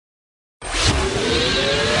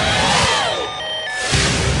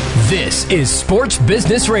This is Sports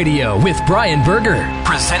Business Radio with Brian Berger,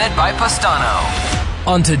 presented by Pastano.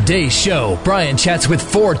 On today's show, Brian chats with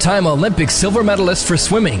four-time Olympic silver medalist for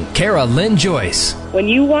swimming, Kara Lynn Joyce. When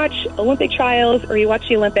you watch Olympic trials or you watch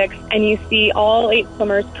the Olympics and you see all 8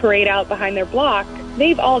 swimmers parade out behind their block,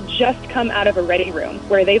 they've all just come out of a ready room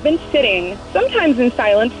where they've been sitting, sometimes in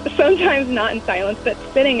silence, sometimes not in silence, but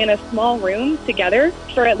sitting in a small room together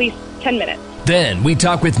for at least 10 minutes. Then we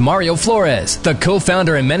talk with Mario Flores, the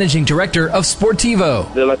co-founder and managing director of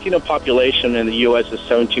Sportivo. The Latino population in the U.S. is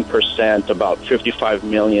 17%, about 55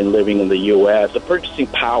 million living in the U.S. The purchasing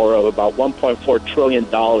power of about $1.4 trillion.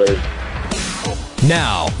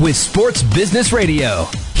 Now, with Sports Business Radio,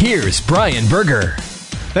 here's Brian Berger.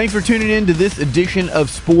 Thanks for tuning in to this edition of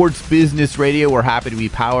Sports Business Radio. We're happy to be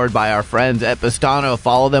powered by our friends at Pastano.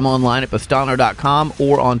 Follow them online at pastano.com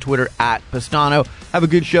or on Twitter at Pastano. Have a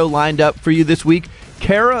good show lined up for you this week.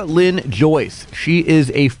 Kara Lynn Joyce. She is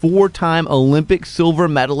a 4-time Olympic silver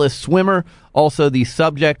medalist swimmer, also the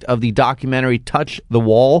subject of the documentary Touch the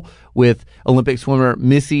Wall with Olympic swimmer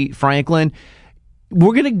Missy Franklin.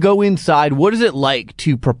 We're going to go inside. What is it like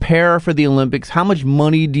to prepare for the Olympics? How much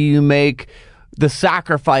money do you make? The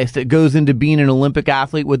sacrifice that goes into being an Olympic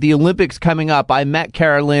athlete. With the Olympics coming up, I met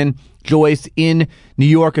Kara Lynn Joyce in New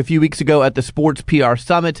York a few weeks ago at the Sports PR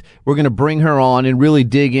Summit. We're going to bring her on and really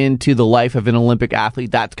dig into the life of an Olympic athlete.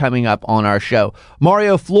 That's coming up on our show.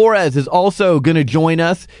 Mario Flores is also going to join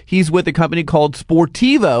us. He's with a company called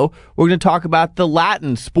Sportivo. We're going to talk about the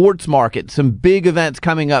Latin sports market, some big events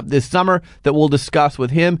coming up this summer that we'll discuss with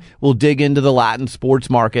him. We'll dig into the Latin sports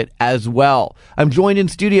market as well. I'm joined in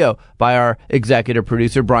studio by our executive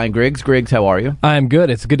producer, Brian Griggs. Griggs, how are you? I'm good.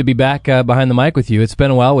 It's good to be back behind the mic with you. It's been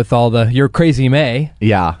a while with all your Crazy May.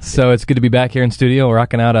 Yeah. So it's good to be back here in studio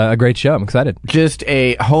rocking out a great show. I'm excited. Just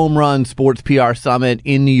a home run Sports PR Summit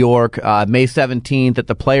in New York, May 17th at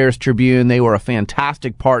the Players Tribune. They were a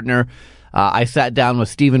fantastic partner. I sat down with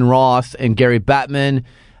Stephen Ross and Gary Bettman.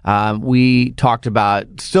 We talked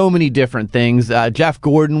about so many different things. Jeff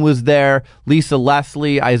Gordon was there, Lisa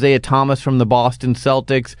Leslie, Isaiah Thomas from the Boston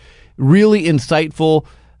Celtics. Really insightful,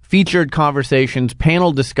 featured conversations,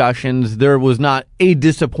 panel discussions. There was not a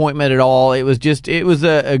disappointment at all. It was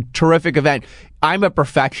a terrific event. I'm a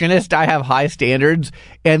perfectionist. I have high standards,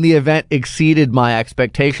 and the event exceeded my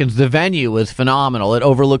expectations. The venue was phenomenal. It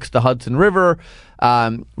overlooks the Hudson River.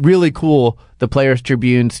 Really cool, the Players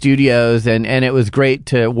Tribune studios, and it was great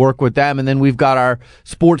to work with them. And then we've got our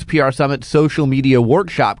Sports PR Summit social media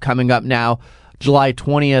workshop coming up now, July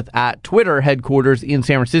 20th at Twitter headquarters in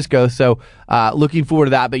San Francisco. So looking forward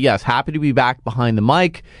to that. But yes, happy to be back behind the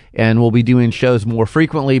mic, and we'll be doing shows more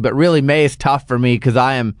frequently. But really, May is tough for me because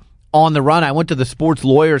I am on the run. I went to the Sports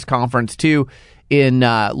Lawyers Conference, too, in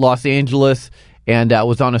Los Angeles, and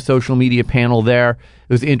was on a social media panel there.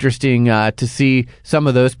 It was interesting to see some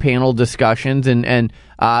of those panel discussions. And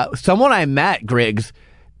someone I met, Griggs,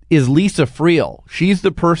 is Lisa Friel. She's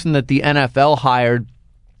the person that the NFL hired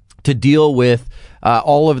to deal with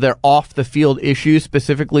all of their off-the-field issues,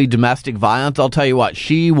 specifically domestic violence. I'll tell you what,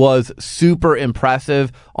 she was super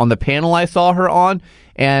impressive on the panel I saw her on,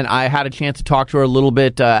 and I had a chance to talk to her a little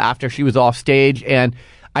bit after she was off stage, and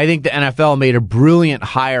I think the NFL made a brilliant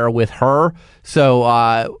hire with her.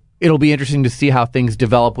 So it'll be interesting to see how things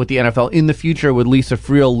develop with the NFL in the future, with Lisa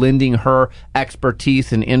Friel lending her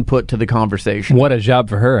expertise and input to the conversation. What a job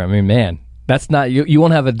for her. I mean, man. That's not you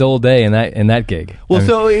won't have a dull day in that gig. Well,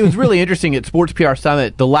 so it was really interesting at Sports PR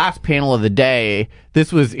Summit, the last panel of the day.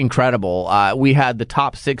 This was incredible. We had the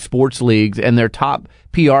top 6 sports leagues and their top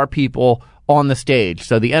PR people on the stage.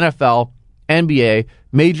 So the NFL, NBA,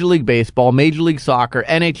 Major League Baseball, Major League Soccer,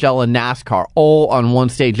 NHL, and NASCAR all on one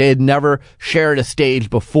stage. They had never shared a stage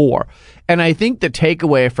before. And I think the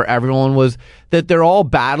takeaway for everyone was that they're all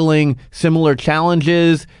battling similar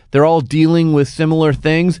challenges. They're all dealing with similar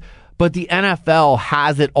things. But the NFL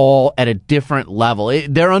has it all at a different level.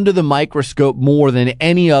 They're under the microscope more than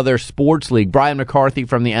any other sports league. Brian McCarthy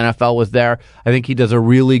from the NFL was there. I think he does a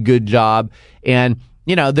really good job. And,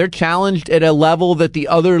 you know, they're challenged at a level that the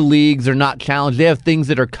other leagues are not challenged. They have things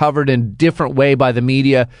that are covered in a different way by the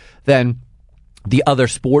media than the other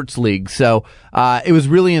sports leagues. So it was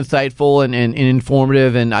really insightful and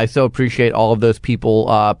informative, and I so appreciate all of those people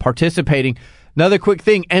participating. Another quick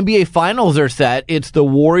thing, NBA Finals are set. It's the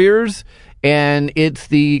Warriors and it's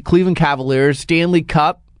the Cleveland Cavaliers. Stanley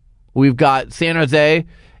Cup, we've got San Jose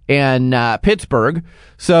and Pittsburgh.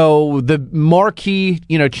 So the marquee,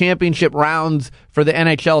 championship rounds for the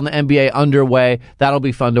NHL and the NBA underway. That'll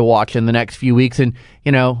be fun to watch in the next few weeks. And,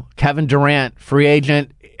 Kevin Durant, free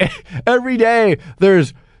agent. Every day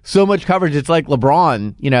there's so much coverage. It's like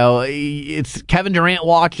LeBron, it's Kevin Durant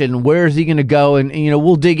watching. Where is he going to go? And,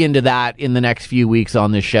 we'll dig into that in the next few weeks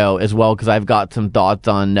on this show as well, because I've got some thoughts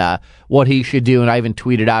on what he should do. And I even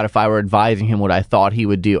tweeted out if I were advising him what I thought he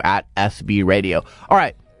would do at SB Radio. All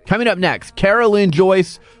right, coming up next, Kara Lynn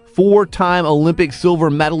Joyce, 4-time Olympic silver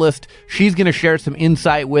medalist. She's going to share some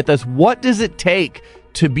insight with us. What does it take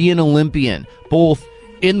to be an Olympian, both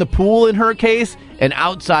in the pool in her case and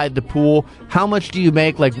outside the pool? How much do you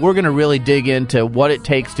make? We're going to really dig into what it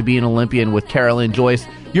takes to be an Olympian with Kara Lynn Joyce.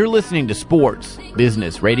 You're listening to Sports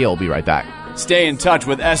Business Radio. We'll be right back. Stay in touch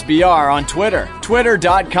with SBR on Twitter.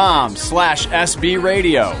 Twitter.com/SB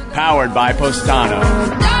Radio. Powered by Postano.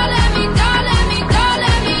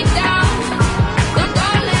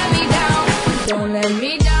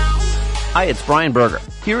 Hi, it's Brian Berger.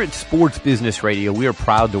 Here at Sports Business Radio, we are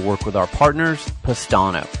proud to work with our partners,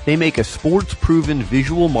 Postano. They make a sports-proven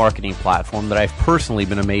visual marketing platform that I've personally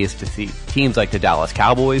been amazed to see. Teams like the Dallas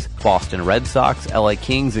Cowboys, Boston Red Sox, LA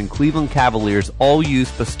Kings, and Cleveland Cavaliers all use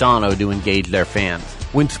Postano to engage their fans.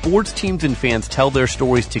 When sports teams and fans tell their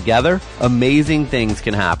stories together, amazing things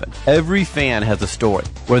can happen. Every fan has a story.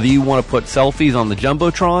 Whether you want to put selfies on the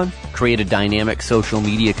Jumbotron, create a dynamic social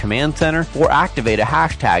media command center, or activate a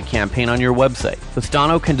hashtag campaign on your website,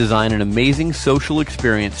 Postano can design an amazing social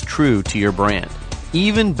experience true to your brand.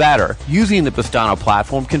 Even better, using the Postano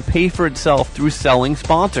platform can pay for itself through selling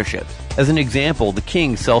sponsorships. As an example, the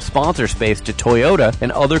Kings sell sponsor space to Toyota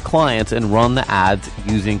and other clients and run the ads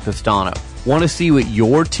using Postano. Want to see what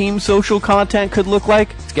your team's social content could look like?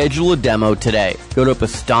 Schedule a demo today. Go to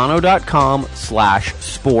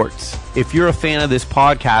Postano.com/sports. If you're a fan of this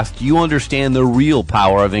podcast, you understand the real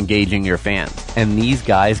power of engaging your fans. And these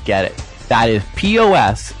guys get it. That is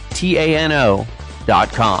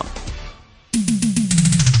POSTANO.com.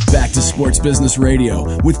 Back to Sports Business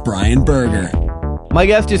Radio with Brian Berger. My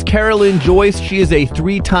guest is Kara Lynn Joyce. She is a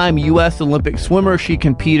 3-time U.S. Olympic swimmer. She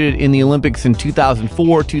competed in the Olympics in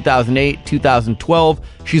 2004, 2008, 2012.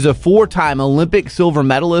 She's a 4-time Olympic silver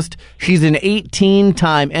medalist. She's an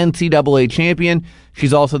 18-time NCAA champion.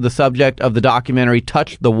 She's also the subject of the documentary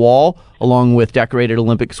Touch the Wall, along with decorated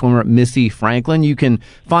Olympic swimmer Missy Franklin. You can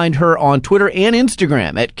find her on Twitter and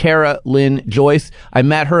Instagram at Kara Lynn Joyce. I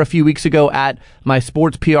met her a few weeks ago at my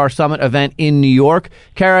Sports PR Summit event in New York.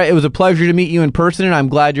 Kara, it was a pleasure to meet you in person, and I'm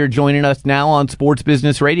glad you're joining us now on Sports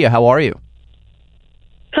Business Radio. How are you?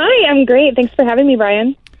 Hi, I'm great. Thanks for having me,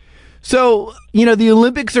 Brian. So, the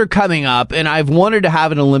Olympics are coming up, and I've wanted to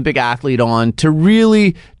have an Olympic athlete on to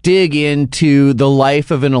really dig into the life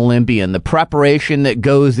of an Olympian, the preparation that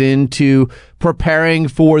goes into preparing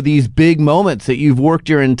for these big moments that you've worked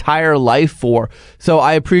your entire life for. So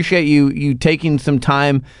I appreciate you taking some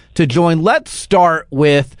time to join. Let's start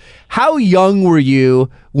with, how young were you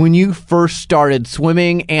when you first started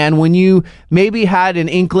swimming, and when you maybe had an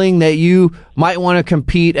inkling that you might want to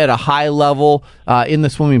compete at a high level in the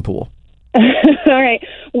swimming pool? All right.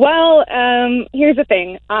 Well, here's the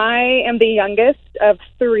thing. I am the youngest of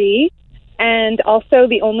 3 and also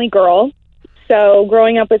the only girl. So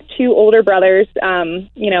growing up with 2 older brothers,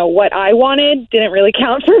 what I wanted didn't really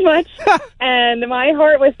count for much. And my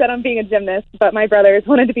heart was set on being a gymnast, but my brothers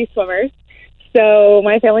wanted to be swimmers. So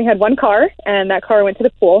my family had one car, and that car went to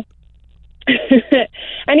the pool.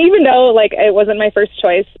 And even though, it wasn't my first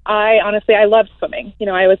choice, I loved swimming.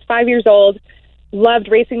 I was 5 years old, loved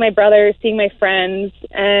racing my brothers, seeing my friends,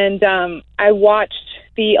 and I watched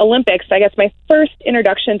the Olympics. I guess my first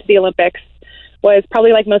introduction to the Olympics was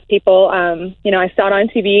probably like most people. I saw it on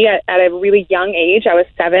TV at a really young age. I was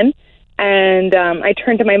 7, and I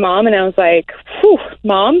turned to my mom and I was like, "Whew,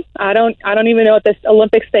 Mom, I don't even know what this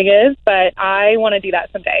Olympics thing is, but I want to do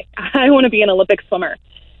that someday. I want to be an Olympic swimmer."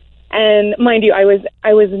 And mind you, I was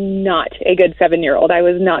not a good 7-year-old. I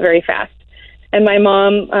was not very fast. And my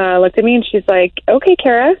mom looked at me and she's like, "Okay,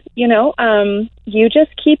 Kara, you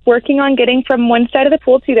just keep working on getting from one side of the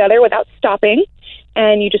pool to the other without stopping.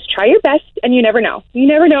 And you just try your best, and you never know. You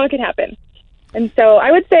never know what could happen." And so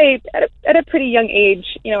I would say at a pretty young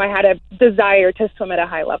age, I had a desire to swim at a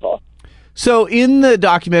high level. So in the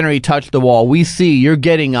documentary Touch the Wall, we see you're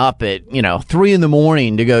getting up at, 3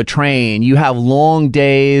 a.m. to go train. You have long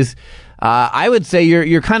days. I would say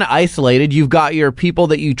you're kind of isolated. You've got your people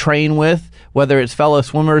that you train with, whether it's fellow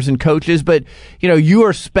swimmers and coaches, but, you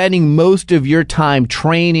are spending most of your time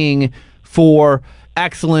training for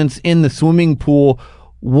excellence in the swimming pool.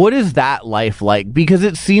 What is that life like? Because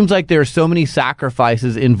it seems like there are so many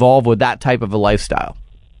sacrifices involved with that type of a lifestyle.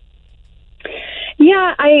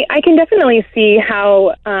 Yeah, I can definitely see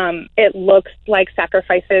how it looks like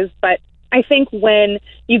sacrifices, but I think when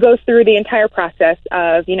you go through the entire process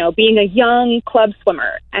of, being a young club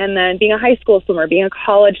swimmer and then being a high school swimmer, being a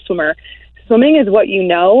college swimmer, swimming is what you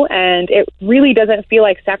know, and it really doesn't feel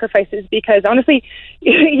like sacrifices because honestly,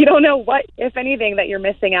 you don't know what, if anything, that you're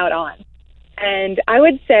missing out on. And I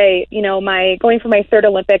would say, going for my third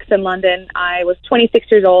Olympics in London, I was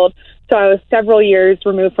 26 years old, so I was several years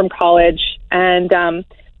removed from college. And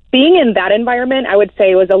being in that environment, I would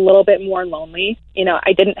say was a little bit more lonely.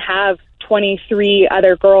 I didn't have 23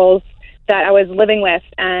 other girls that I was living with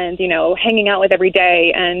and, hanging out with every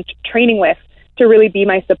day and training with to really be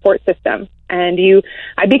my support system. And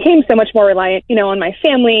I became so much more reliant, on my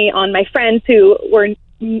family, on my friends who were,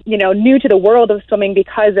 new to the world of swimming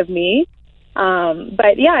because of me.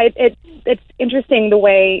 But yeah, it's interesting the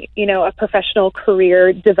way, a professional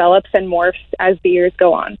career develops and morphs as the years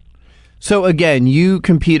go on. So again, you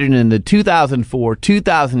competed in the 2004,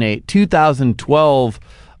 2008, 2012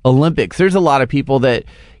 Olympics. There's a lot of people that,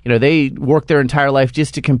 they work their entire life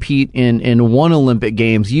just to compete in one Olympic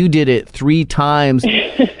Games. You did it 3 times.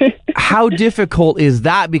 How difficult is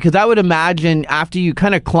that? Because I would imagine after you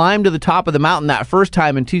kind of climbed to the top of the mountain that first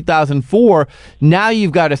time in 2004, now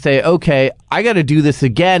you've got to say, okay, I got to do this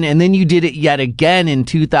again. And then you did it yet again in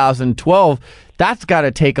 2012. That's got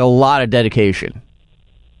to take a lot of dedication.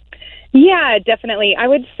 Yeah, definitely. I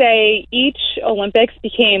would say each Olympics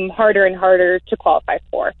became harder and harder to qualify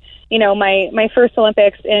for. My first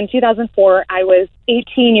Olympics in 2004, I was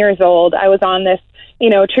 18 years old. I was on this,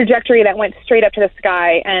 trajectory that went straight up to the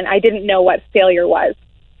sky, and I didn't know what failure was.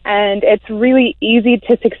 And it's really easy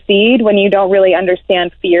to succeed when you don't really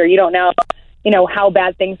understand fear. You don't know, how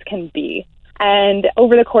bad things can be. And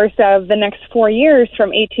over the course of the next 4 years,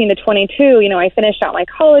 from 18 to 22, I finished out my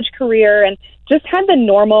college career and just had the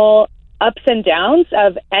normal ups and downs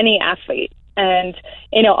of any athlete. And,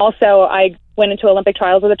 also I went into Olympic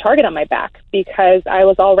trials with a target on my back because I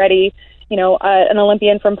was already, an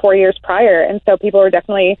Olympian from 4 years prior. And so people were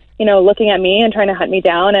definitely, looking at me and trying to hunt me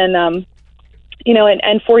down. And, and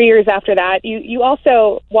 4 years after that, you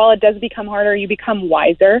also, while it does become harder, you become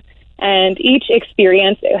wiser. And each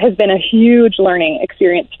experience has been a huge learning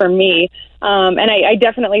experience for me. And I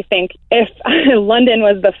definitely think if London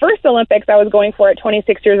was the first Olympics I was going for at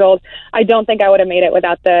 26 years old, I don't think I would have made it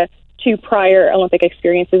without the 2 prior Olympic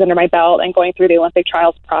experiences under my belt and going through the Olympic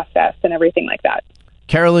trials process and everything like that.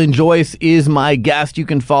 Carolyn Joyce is my guest. You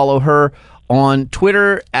can follow her on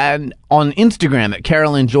Twitter and on Instagram at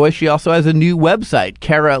Carolyn Joyce. She also has a new website,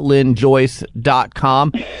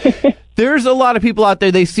 carolynjoyce.com. There's a lot of people out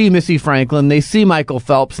there, they see Missy Franklin, they see Michael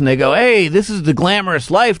Phelps, and they go, hey, this is the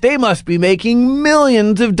glamorous life. They must be making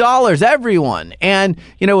millions of dollars, everyone. And,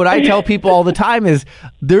 what I tell people all the time is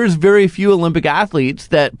there's very few Olympic athletes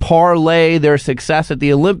that parlay their success at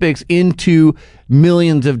the Olympics into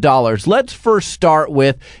millions of dollars. Let's first start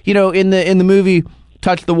with, in the movie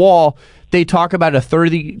Touch the Wall, they talk about a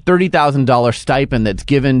 $30,000 stipend that's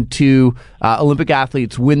given to Olympic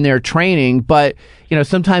athletes when they're training, but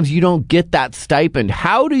sometimes you don't get that stipend.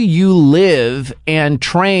 How do you live and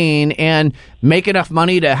train and make enough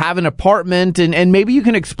money to have an apartment? And maybe you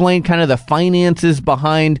can explain kind of the finances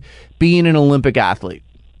behind being an Olympic athlete.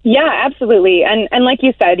 Yeah, absolutely. And like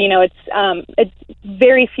you said, it's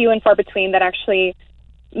very few and far between that actually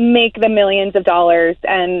make the millions of dollars,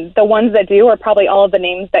 and the ones that do are probably all of the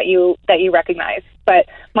names that you recognize. But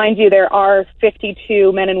mind you, there are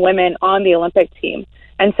 52 men and women on the Olympic team,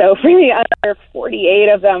 and so for the other 48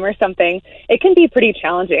 of them or something, it can be pretty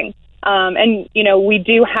challenging. And we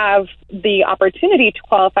do have the opportunity to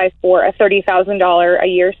qualify for a $30,000 a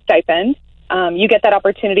year stipend. You get that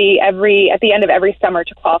opportunity at the end of every summer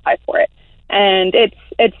to qualify for it. And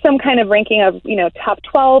it's some kind of ranking of, top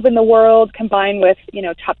 12 in the world combined with,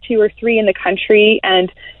 top 2 or 3 in the country.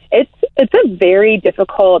 And it's a very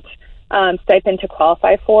difficult stipend to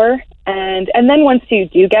qualify for. And then once you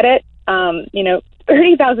do get it,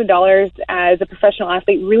 $30,000 as a professional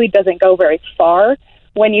athlete really doesn't go very far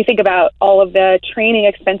when you think about all of the training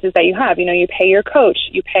expenses that you have. You pay your coach,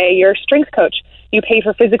 you pay your strength coach, you pay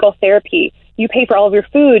for physical therapy, you pay for all of your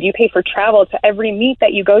food, you pay for travel to every meet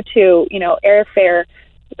that you go to, airfare,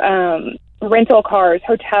 rental cars,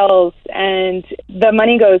 hotels, and the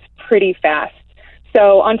money goes pretty fast.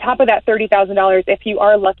 So on top of that $30,000, if you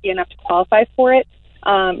are lucky enough to qualify for it,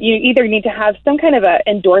 you either need to have some kind of an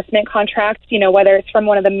endorsement contract, whether it's from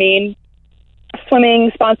one of the main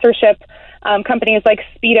swimming sponsorship companies like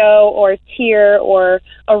Speedo or Tier or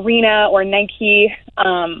Arena or Nike,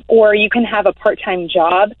 or you can have a part-time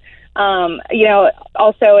job.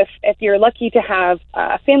 Also, if you're lucky to have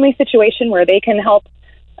a family situation where they can help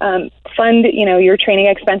fund, your training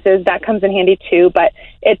expenses. That comes in handy too, but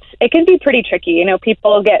it can be pretty tricky.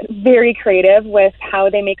 People get very creative with how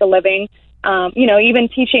they make a living. Even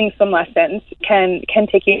teaching some lessons can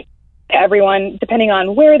take you to everyone, depending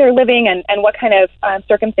on where they're living and what kind of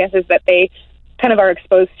circumstances that they kind of are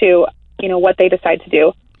exposed to, what they decide to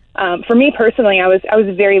do. For me personally, I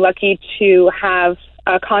was very lucky to have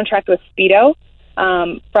a contract with Speedo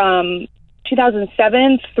from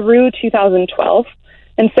 2007 through 2012.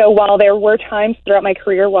 And so while there were times throughout my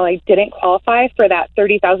career while I didn't qualify for that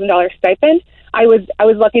 $30,000 stipend, I was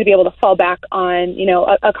lucky to be able to fall back on,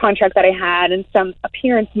 a contract that I had and some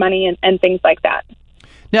appearance money and things like that.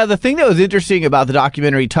 Now, the thing that was interesting about the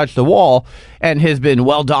documentary Touch the Wall, and has been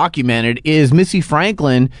well documented, is Missy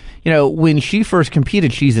Franklin, when she first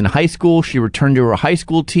competed, she's in high school. She returned to her high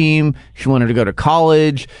school team. She wanted to go to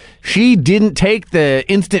college. She didn't take the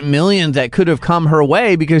instant millions that could have come her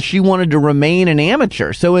way because she wanted to remain an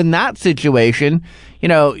amateur. So in that situation,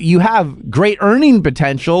 you have great earning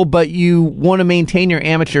potential, but you want to maintain your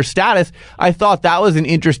amateur status. I thought that was an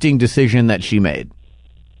interesting decision that she made.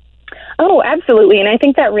 Oh, absolutely. And I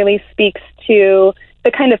think that really speaks to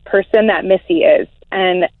the kind of person that Missy is.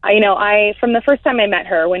 And, I from the first time I met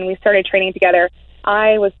her, when we started training together,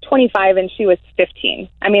 I was 25 and she was 15.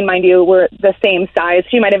 I mean, mind you, we're the same size.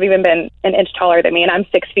 She might have even been an inch taller than me, and I'm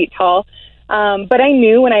 6 feet tall. But I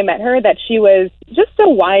knew when I met her that she was just so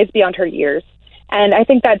wise beyond her years. And I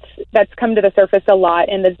think that's come to the surface a lot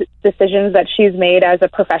in the decisions that she's made as a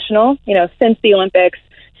professional, since the Olympics,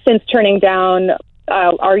 since turning down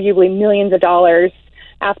arguably millions of dollars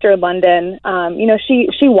after London.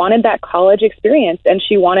 She wanted that college experience, and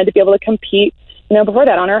she wanted to be able to compete, before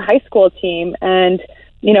that on her high school team. And,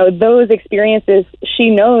 those experiences she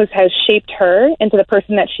knows has shaped her into the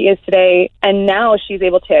person that she is today. And now she's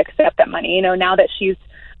able to accept that money, now that she's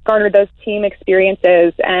garnered those team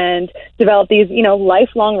experiences and developed these,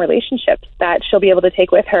 lifelong relationships that she'll be able to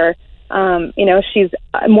take with her. She's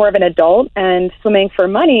more of an adult, and swimming for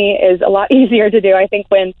money is a lot easier to do, I think,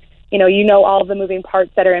 when, all of the moving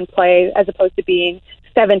parts that are in play, as opposed to being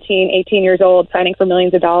 17, 18 years old, signing for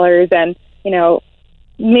millions of dollars and,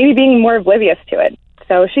 maybe being more oblivious to it.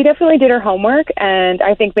 So she definitely did her homework, and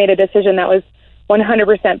I think made a decision that was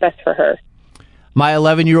 100% best for her. My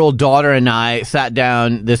 11-year-old daughter and I sat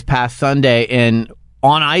down this past Sunday and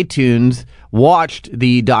on iTunes watched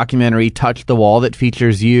the documentary Touch the Wall that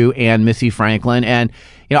features you and Missy Franklin. And,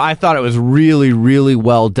 I thought it was really, really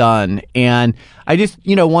well done. And I just,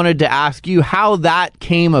 wanted to ask you how that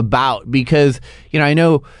came about, because, I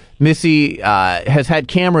know Missy has had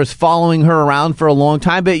cameras following her around for a long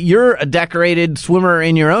time, but you're a decorated swimmer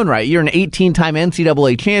in your own right. You're an 18-time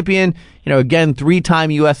NCAA champion, again,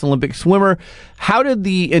 3-time U.S. Olympic swimmer. How did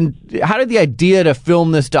the idea to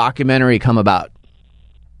film this documentary come about?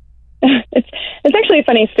 It's actually a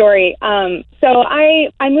funny story. So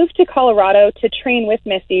I moved to Colorado to train with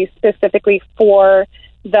Missy specifically for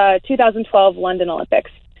the 2012 London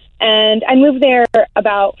Olympics. And I moved there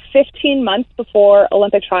about 15 months before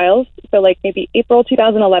Olympic trials, so like maybe April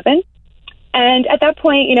 2011. And at that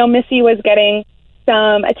point, Missy was getting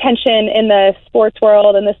some attention in the sports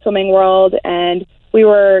world and the swimming world, and we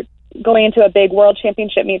were going into a big world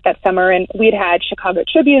championship meet that summer, and we'd had Chicago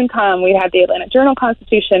Tribune come, we'd had the Atlanta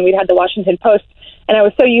Journal-Constitution, we'd had the Washington Post, and I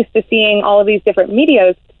was so used to seeing all of these different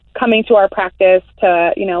medias coming to our practice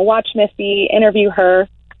to, watch Missy, interview her.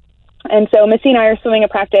 And so Missy and I are swimming at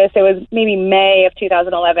practice. It was maybe May of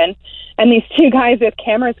 2011, and these two guys with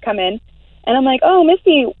cameras come in, and I'm like, "Oh,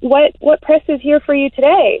 Missy, what press is here for you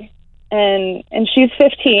today?" And she's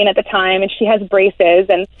 15 at the time, and she has braces,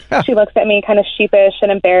 and she looks at me kind of sheepish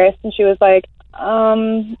and embarrassed, and she was like,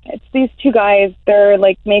 it's these two guys, they're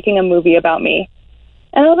like making a movie about me.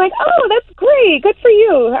 And I was like, oh, that's great, good for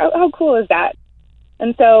you. How cool is that?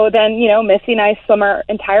 And so then, Missy and I swim our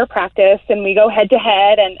entire practice, and we go head to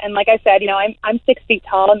head, and like I said, I'm 6 feet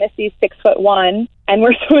tall, Missy's 6'1", and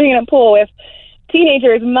we're swimming in a pool with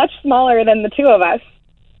teenagers much smaller than the two of us.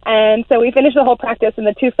 And so we finished the whole practice, and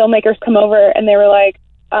the two filmmakers come over, and they were like,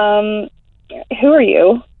 who are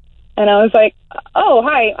you? And I was like, oh,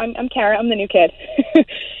 hi, I'm Kara. I'm the new kid.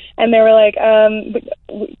 And they were like,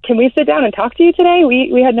 can we sit down and talk to you today?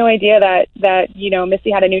 We had no idea that Missy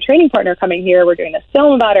had a new training partner coming here. We're doing this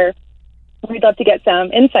film about her. We'd love to get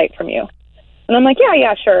some insight from you. And I'm like,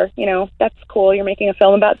 yeah, sure. That's cool. You're making a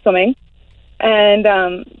film about swimming. And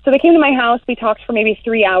so they came to my house. We talked for maybe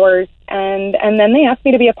 3 hours, and then they asked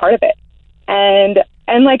me to be a part of it. And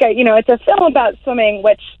like, it's a film about swimming,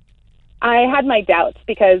 which I had my doubts,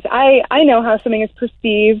 because I know how swimming is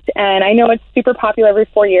perceived, and I know it's super popular every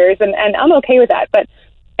 4 years, and I'm okay with that. But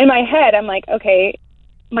in my head, I'm like, okay,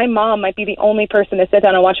 my mom might be the only person to sit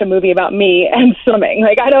down and watch a movie about me and swimming.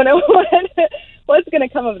 Like, I don't know what's going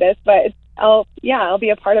to come of this, but I'll be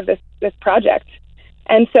a part of this project.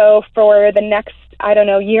 And so for the next,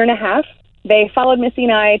 year and a half, they followed Missy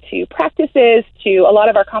and I to practices, to a lot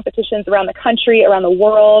of our competitions around the country, around the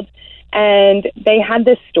world. And they had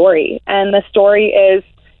this story. And the story is,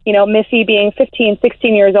 Missy being 15,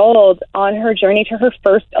 16 years old on her journey to her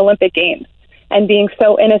first Olympic Games and being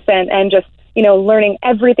so innocent and just, learning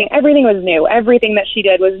everything. Everything was new. Everything that she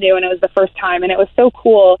did was new, and it was the first time. And it was so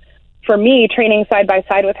cool for me, training side by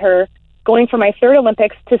side with her, going for my third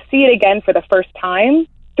Olympics, to see it again for the first time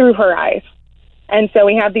through her eyes. And so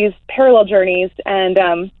we have these parallel journeys, and,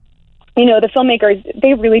 the filmmakers,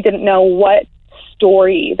 they really didn't know what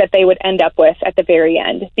story that they would end up with at the very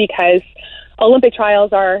end, because Olympic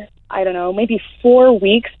trials are, maybe 4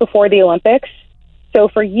 weeks before the Olympics. So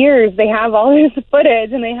for years, they have all this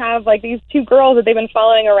footage, and they have like these two girls that they've been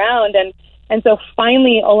following around. And so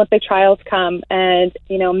finally Olympic trials come, and,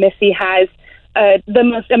 Missy has the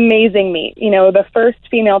most amazing meet, the first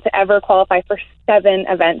female to ever qualify for 7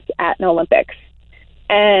 events at an Olympics.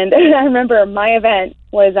 And I remember my event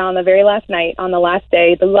was on the very last night, on the last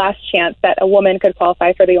day, the last chance that a woman could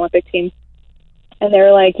qualify for the Olympic team. And they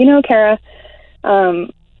were like, Kara,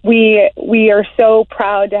 we are so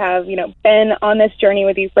proud to have, been on this journey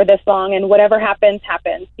with you for this long, and whatever happens.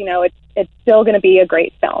 It's still going to be a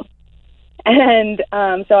great film. And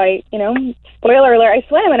so I, spoiler alert, I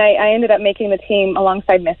swam, and I ended up making the team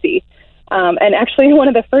alongside Missy. And actually, one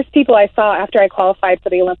of the first people I saw after I qualified for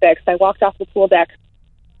the Olympics, I walked off the pool deck.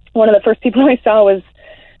 One of the first people I saw was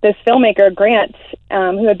this filmmaker, Grant,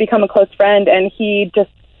 who had become a close friend, and he just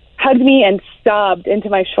hugged me and sobbed into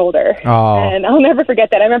my shoulder. Oh. And I'll never forget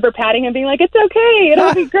that. I remember patting him, being like, "It's okay,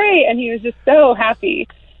 it'll be great," and he was just so happy.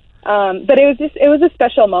 But it was a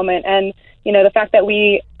special moment, and the fact that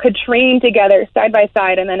we could train together side by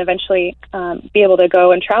side, and then eventually be able to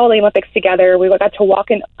go and travel the Olympics together. We got to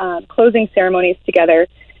walk in closing ceremonies together.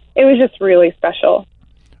 It was just really special.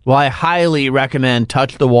 Well, I highly recommend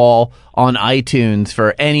Touch the Wall on iTunes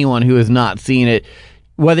for anyone who has not seen it.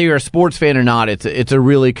 Whether you're a sports fan or not, it's a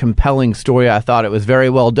really compelling story. I thought it was very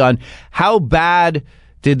well done. How bad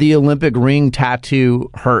did the Olympic ring tattoo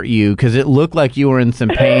hurt you? Because it looked like you were in some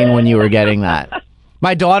pain when you were getting that.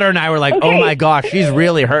 My daughter and I were like, "Oh my gosh, she's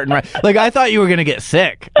really hurting." Right? Like, I thought you were going to get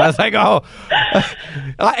sick. I was like, "Oh."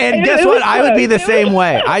 And guess what? I would be the same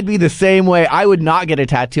way. I'd be the same way. I would not get a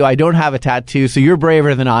tattoo. I don't have a tattoo, so you're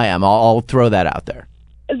braver than I am. I'll throw that out there.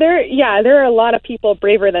 There are a lot of people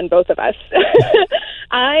braver than both of us.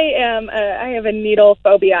 I have a needle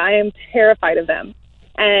phobia. I am terrified of them.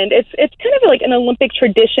 And it's kind of like an Olympic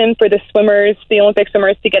tradition for the Olympic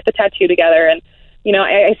swimmers to get the tattoo together. And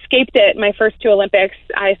I escaped it my first 2 Olympics.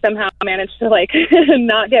 I somehow managed to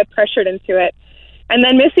not get pressured into it. And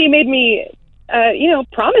then Missy made me,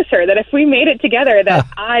 promise her that if we made it together, that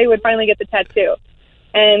I would finally get the tattoo.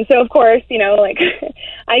 And so, of course,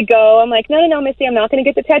 I go, I'm like, no, Missy, I'm not going to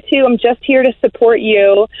get the tattoo. I'm just here to support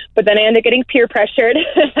you. But then I ended up getting peer pressured.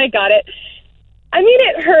 I got it. I mean,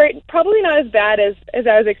 it hurt. Probably not as bad as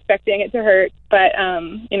I was expecting it to hurt. But,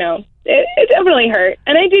 it definitely hurt.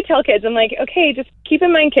 And I do tell kids, I'm like, okay, just keep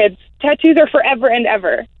in mind, kids, tattoos are forever and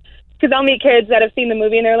ever. Because I'll meet kids that have seen the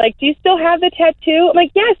movie and they're like, "Do you still have the tattoo?" I'm like,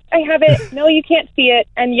 "Yes, I have it." "No, you can't see it."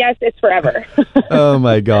 And yes, it's forever. Oh,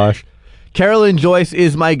 my gosh. Kara Lynn Joyce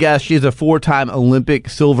is my guest. She's a 4-time Olympic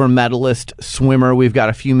silver medalist swimmer. We've got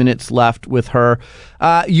a few minutes left with her.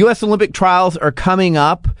 U.S. Olympic trials are coming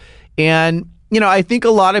up. And, I think a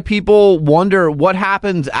lot of people wonder what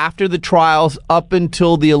happens after the trials up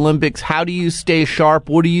until the Olympics. How do you stay sharp?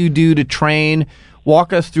 What do you do to train?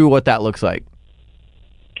 Walk us through what that looks like.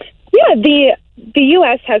 Yeah, the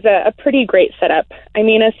U.S. has a pretty great setup. I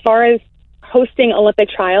mean, as far as hosting Olympic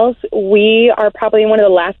trials, we are probably one of the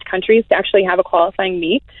last countries to actually have a qualifying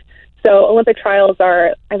meet. So Olympic trials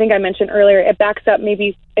are, I think I mentioned earlier, it backs up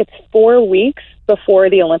it's 4 weeks before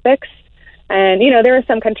the Olympics. And, there are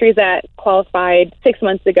some countries that qualified 6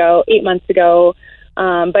 months ago, 8 months ago.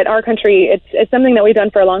 But our country, it's something that we've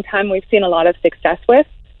done for a long time. We've seen a lot of success with.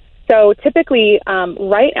 So typically,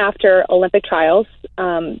 right after Olympic trials,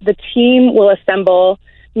 the team will assemble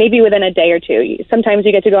maybe within a day or two. Sometimes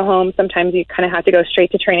you get to go home. Sometimes you kind of have to go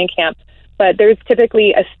straight to training camp. But there's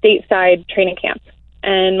typically a stateside training camp.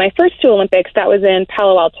 And my first 2 Olympics, that was in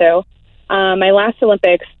Palo Alto. My last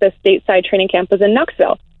Olympics, the stateside training camp was in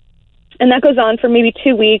Knoxville. And that goes on for maybe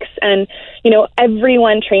 2 weeks. And,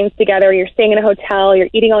 everyone trains together. You're staying in a hotel. You're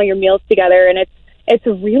eating all your meals together. And it's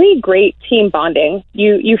really great team bonding.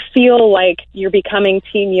 You feel like you're becoming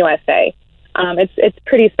Team USA. It's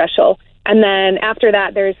pretty special. And then after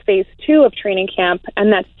that, there's phase 2 of training camp,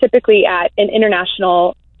 and that's typically at an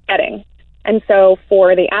international setting. And so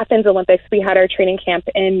for the Athens Olympics, we had our training camp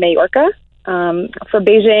in Majorca. For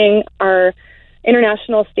Beijing, our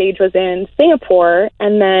international stage was in Singapore,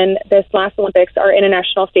 and then this last Olympics, our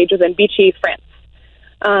international stage was in Vichy, France.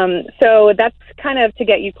 So that's kind of to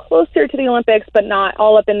get you closer to the Olympics, but not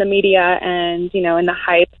all up in the media and, you know, in the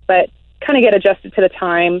hype, but kind of get adjusted to the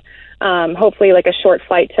time. Hopefully like a short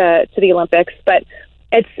flight to the Olympics. But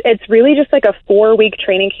it's really just like a 4-week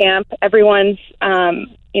training camp. Everyone's,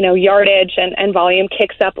 yardage and volume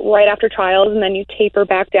kicks up right after trials, and then you taper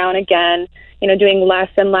back down again, you know, doing less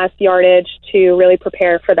and less yardage to really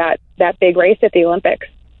prepare for that big race at the Olympics.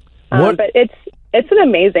 But it's an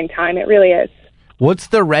amazing time. It really is. What's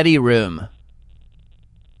the ready room?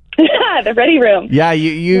 The ready room. Yeah,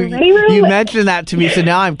 you mentioned that to me, so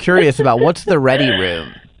now I'm curious about what's the ready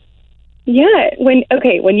room. Yeah,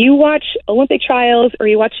 when you watch Olympic trials or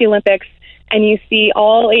you watch the Olympics and you see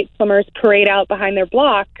all 8 swimmers parade out behind their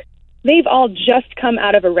block, they've all just come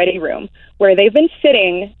out of a ready room where they've been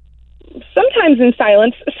sitting, sometimes in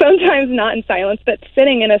silence, sometimes not in silence, but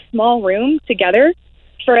sitting in a small room together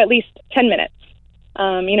for at least 10 minutes.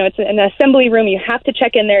 It's an assembly room. You have to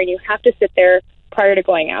check in there and you have to sit there prior to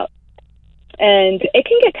going out. And it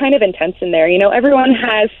can get kind of intense in there. You know, everyone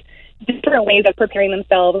has different ways of preparing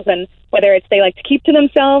themselves, and whether it's they like to keep to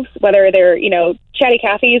themselves, whether they're, you know, chatty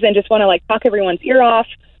Cathys and just want to like talk everyone's ear off,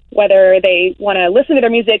 whether they want to listen to their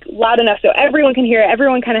music loud enough so everyone can hear it.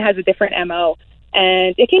 Everyone kind of has a different MO,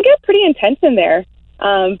 and it can get pretty intense in there.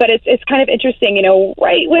 But it's kind of interesting, you know,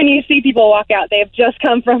 right when you see people walk out, they have just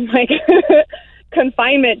come from like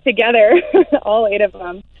confinement together, all 8 of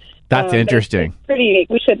them. That's interesting. It's pretty unique.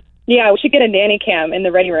 We should get a nanny cam in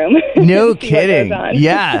the ready room. No kidding.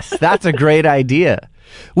 Yes, that's a great idea.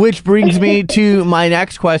 Which brings me to my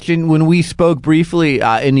next question. When we spoke briefly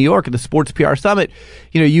in New York at the Sports PR Summit,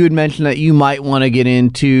 you know, you had mentioned that you might want to get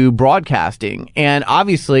into broadcasting. And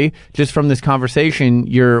obviously, just from this conversation,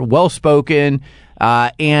 you're well-spoken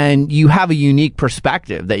and you have a unique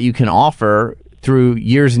perspective that you can offer through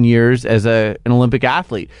years and years as an Olympic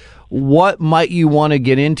athlete. What might you want to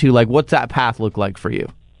get into? Like, what's that path look like for you?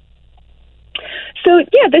 So,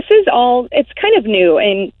 yeah, it's kind of new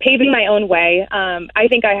and paving my own way. I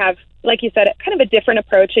think I have, like you said, kind of a different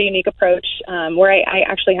approach, a unique approach, where I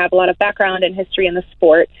actually have a lot of background and history in the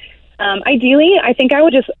sport. Ideally, I think I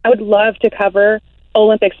would love to cover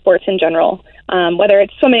Olympic sports in general, whether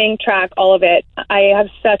it's swimming, track, all of it. I have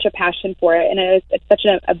such a passion for it, and it's such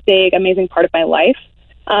a big, amazing part of my life.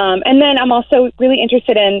 And then I'm also really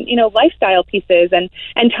interested in, you know, lifestyle pieces and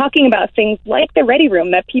talking about things like the ready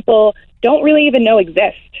room that people don't really even know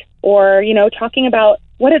exist, or, you know, talking about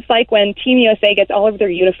what it's like when Team USA gets all of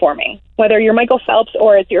their uniforming. Whether you're Michael Phelps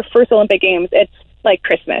or it's your first Olympic Games, it's like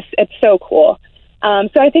Christmas. It's so cool.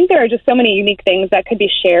 So I think there are just so many unique things that could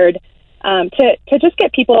be shared to just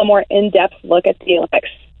get people a more in-depth look at the Olympics.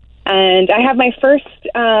 And I have my first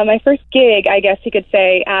gig, I guess you could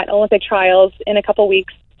say, at Olympic trials in a couple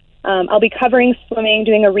weeks. I'll be covering swimming,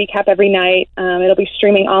 doing a recap every night. It'll be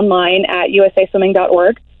streaming online at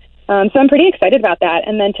usaswimming.org. So I'm pretty excited about that,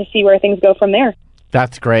 and then to see where things go from there.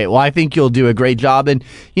 That's great. Well, I think you'll do a great job. And,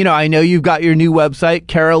 you know, I know you've got your new website,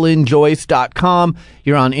 CarolynJoyce.com.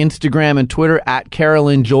 You're on Instagram and Twitter at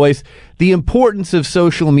Carolyn Joyce. The importance of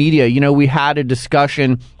social media. You know, we had a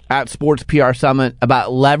discussion at Sports PR Summit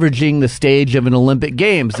about leveraging the stage of an Olympic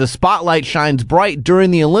Games. The spotlight shines bright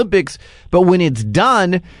during the Olympics, but when it's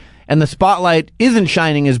done and the spotlight isn't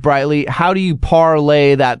shining as brightly, how do you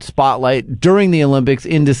parlay that spotlight during the Olympics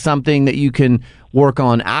into something that you can work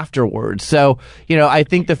on afterwards? So, you know, I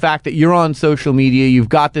think the fact that you're on social media, you've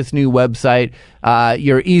got this new website,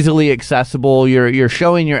 you're easily accessible, you're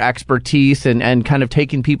showing your expertise and kind of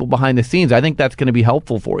taking people behind the scenes. I think that's going to be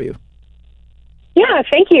helpful for you. Yeah,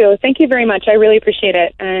 thank you. Thank you very much. I really appreciate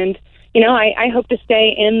it. And, you know, I hope to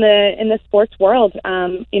stay in the sports world.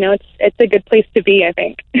 You know, it's a good place to be, I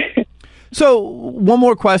think. So one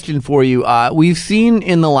more question for you. We've seen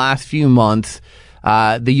in the last few months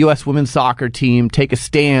the U.S. women's soccer team take a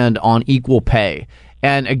stand on equal pay.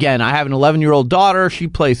 And again, I have an 11-year-old daughter. She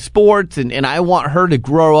plays sports, and I want her to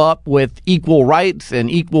grow up with equal rights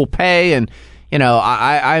and equal pay. And, you know,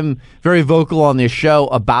 I'm very vocal on this show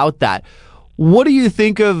about that. What do you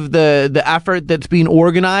think of the effort that's being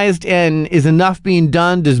organized, and is enough being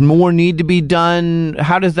done? Does more need to be done?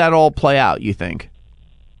 How does that all play out, you think?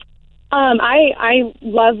 I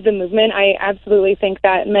love the movement. I absolutely think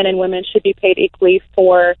that men and women should be paid equally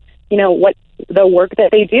for, you know, what the work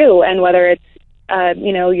that they do, and whether it's,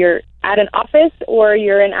 you know, you're at an office or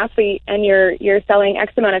you're an athlete and you're selling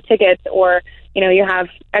X amount of tickets, or, you have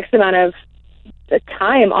X amount of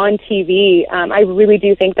time on TV. I really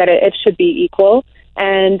do think that it should be equal.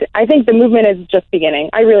 And I think the movement is just beginning.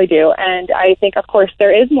 I really do. And I think, of course,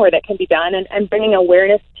 there is more that can be done, and bringing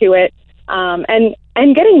awareness to it, and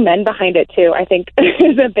getting men behind it too, I think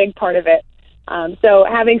is a big part of it. So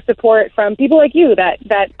having support from people like you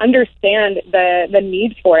that understand the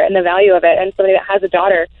need for it and the value of it, and somebody that has a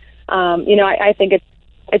daughter, I think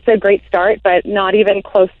it's a great start, but not even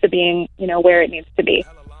close to being, where it needs to be.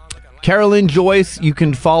 Carolyn Joyce, you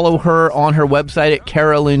can follow her on her website at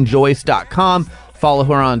carolynjoyce.com. Follow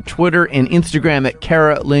her on Twitter and Instagram at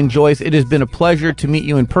Carolyn Joyce. It has been a pleasure to meet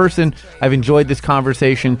you in person. I've enjoyed this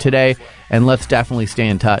conversation today, and let's definitely stay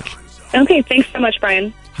in touch. Okay, thanks so much,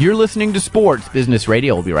 Brian. You're listening to Sports Business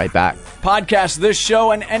Radio. We'll be right back. Podcast this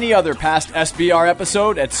show and any other past SBR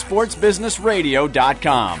episode at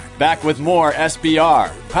sportsbusinessradio.com. Back with more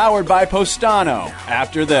SBR, powered by Postano,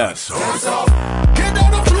 after this.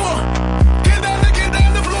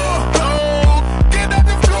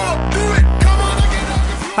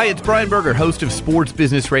 Hi, it's Brian Berger, host of Sports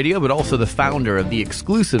Business Radio, but also the founder of the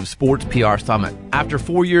exclusive Sports PR Summit. After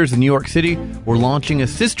 4 years in New York City, we're launching a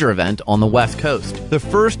sister event on the West Coast. The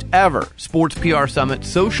first ever Sports PR Summit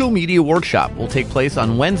Social Media Workshop will take place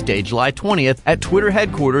on Wednesday, July 20th at Twitter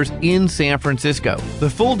headquarters in San Francisco. The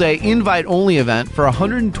full-day invite-only event for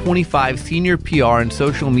 125 senior PR and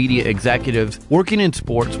social media executives working in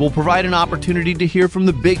sports will provide an opportunity to hear from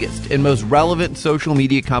the biggest and most relevant social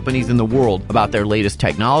media companies in the world about their latest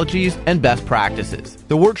technologies and best practices.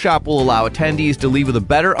 The workshop will allow attendees to leave with a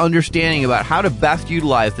better understanding about how to best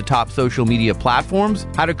utilize the top social media platforms,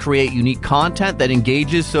 how to create unique content that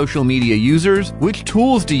engages social media users, which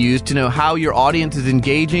tools to use to know how your audience is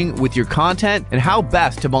engaging with your content, and how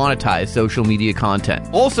best to monetize social media content.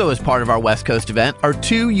 Also, as part of our West Coast event, are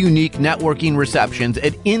 2 unique networking receptions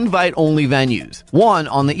at invite-only venues. One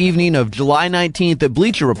on the evening of July 19th at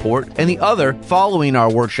Bleacher Report, and the other following our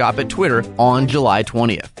workshop at Twitter on July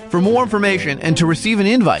 20th. For more information and to receive an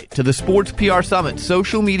invite to the Sports PR Summit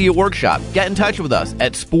Social Media Workshop, get in touch with us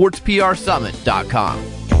at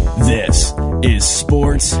sportsprsummit.com. This is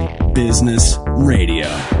Sports Business Radio.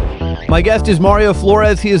 My guest is Mario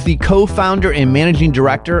Flores. He is the co-founder and managing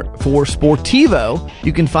director for Sportivo.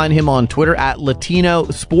 You can find him on Twitter at Latino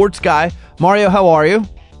Sports Guy. Mario, how are you?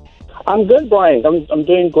 I'm good, Brian. I'm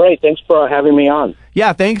doing great. Thanks for having me on.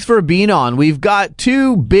 Yeah, thanks for being on. We've got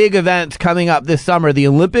 2 big events coming up this summer, the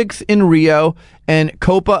Olympics in Rio and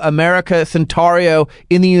Copa America Centauro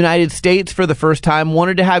in the United States for the first time.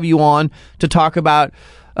 Wanted to have you on to talk about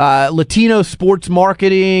Latino sports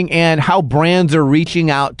marketing and how brands are reaching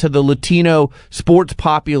out to the Latino sports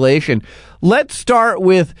population. Let's start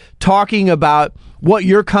with talking about what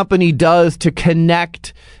your company does to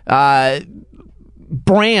connect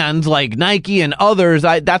brands like Nike and others.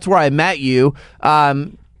 That's where I met you,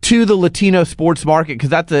 to the Latino sports market, because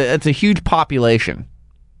that's a huge population.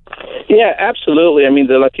 Yeah, absolutely. I mean,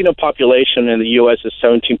 the Latino population in the U.S. is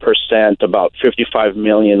 17%, about 55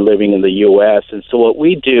 million living in the U.S. And so what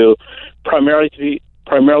we do primarily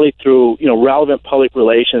through relevant public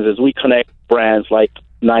relations is we connect brands like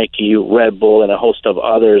Nike, Red Bull, and a host of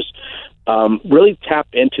others, really tap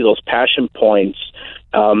into those passion points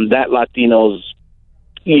that Latinos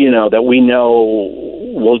that we know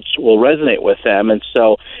will resonate with them. And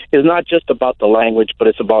so it's not just about the language, but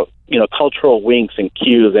it's about, cultural winks and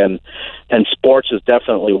cues, and sports is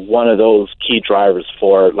definitely one of those key drivers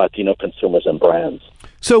for Latino consumers and brands.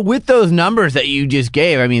 So with those numbers that you just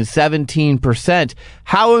gave, 17%,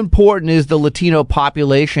 how important is the Latino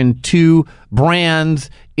population to brands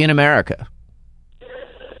in America?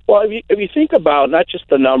 Well, if you think about not just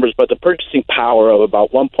the numbers, but the purchasing power of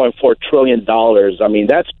about $1.4 trillion,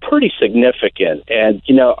 that's pretty significant. And,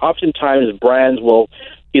 oftentimes brands will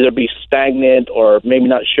either be stagnant or maybe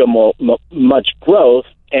not show much growth.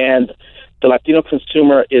 And the Latino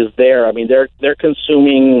consumer is there. They're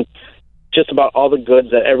consuming just about all the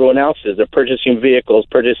goods that everyone else is. They're purchasing vehicles,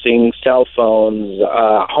 purchasing cell phones,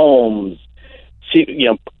 homes,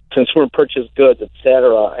 consumer purchased goods,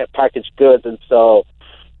 etc., packaged goods. And so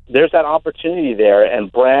there's that opportunity there, and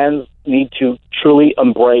brands need to truly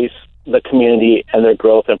embrace the community and their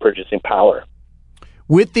growth and purchasing power.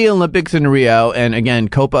 With the Olympics in Rio and, again,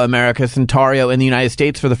 Copa America Centauro in the United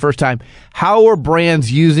States for the first time, how are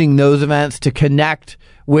brands using those events to connect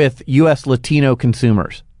with U.S. Latino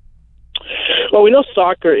consumers? Well, we know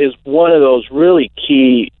soccer is one of those really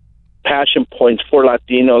key passion points for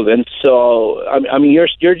Latinos, and so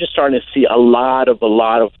you're just starting to see a lot of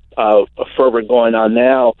fervor going on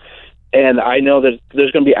now. And I know that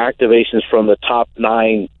there's going to be activations from the top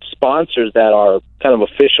 9 sponsors that are kind of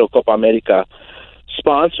official Copa America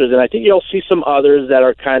sponsors. And I think you'll see some others that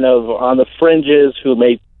are kind of on the fringes who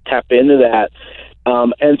may tap into that.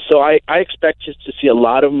 And so I expect just to see a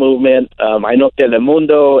lot of movement. I know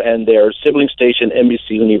Telemundo and their sibling station,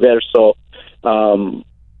 NBC Universo,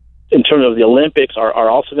 in terms of the Olympics, are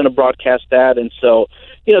also going to broadcast that. And so,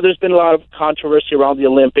 there's been a lot of controversy around the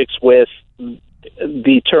Olympics with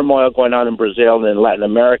the turmoil going on in Brazil and in Latin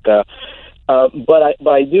America. But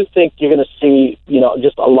I do think you're going to see,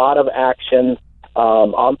 just a lot of action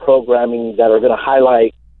on programming that are going to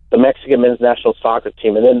highlight the Mexican men's national soccer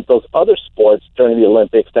team, and then those other sports during the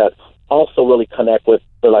Olympics that also really connect with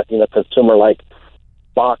the Latino consumer, like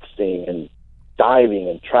boxing and diving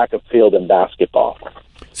and track and field and basketball.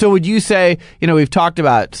 So would you say, we've talked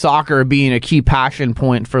about soccer being a key passion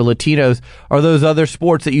point for Latinos. Are those other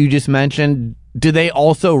sports that you just mentioned, do they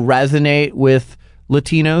also resonate with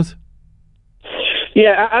Latinos?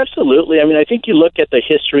 Yeah, absolutely. I mean, I think you look at the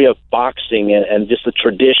history of boxing and just the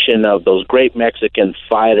tradition of those great Mexican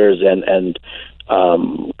fighters and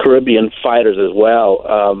Caribbean fighters as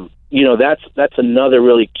well. That's another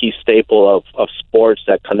really key staple of sports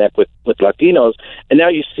that connect with Latinos. And now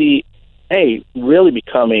you see, really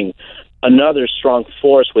becoming another strong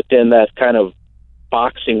force within that kind of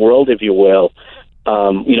boxing world, if you will.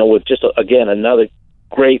 With just, again, another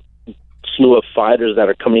great slew of fighters that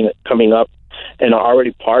are coming up and are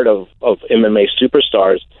already part of MMA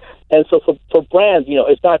superstars. And so for brands,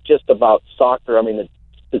 it's not just about soccer. I mean,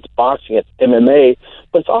 it's boxing, it's MMA,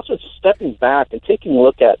 but it's also stepping back and taking a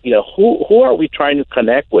look at, who are we trying to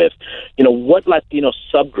connect with? What Latino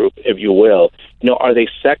subgroup, if you will? Are they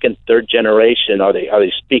second, third generation? Are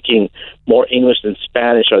they speaking more English than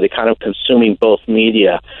Spanish? Are they kind of consuming both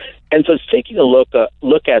media? And so it's taking a look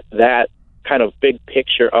at that kind of big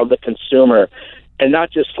picture of the consumer, and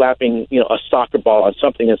not just slapping, a soccer ball on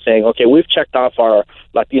something and saying, okay, we've checked off our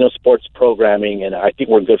Latino sports programming, and I think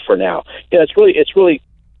we're good for now. It's really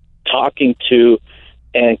talking to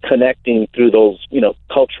and connecting through those,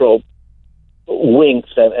 cultural winks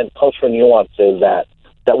and cultural nuances that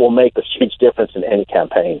will make a huge difference in any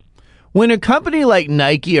campaign. When a company like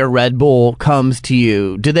Nike or Red Bull comes to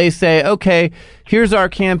you, do they say, okay, here's our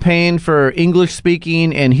campaign for English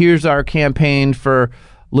speaking and here's our campaign for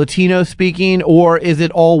Latino speaking, or is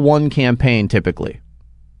it all one campaign typically?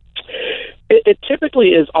 It typically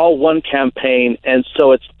is all one campaign, and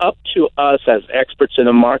so it's up to us as experts in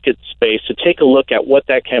the market space to take a look at what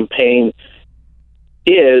that campaign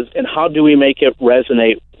is and how do we make it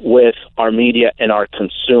resonate with our media and our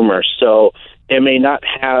consumers. So it may not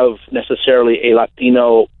have necessarily a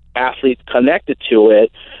Latino athlete connected to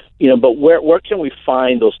it, but where can we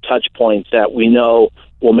find those touch points that we know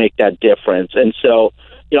will make that difference? And so,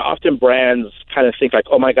 often brands kind of think like,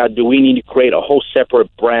 oh my God, do we need to create a whole separate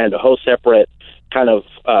brand, a whole separate kind of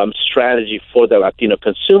strategy for the Latino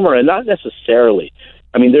consumer? And not necessarily.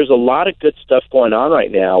 I mean, there's a lot of good stuff going on right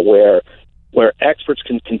now where experts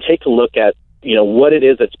can take a look at, what it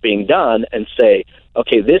is that's being done and say,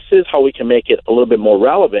 okay, this is how we can make it a little bit more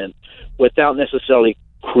relevant without necessarily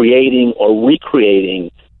creating or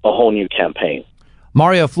recreating a whole new campaign.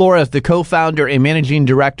 Mario Flores, the co-founder and managing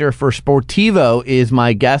director for Sportivo, is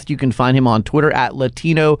my guest. You can find him on Twitter at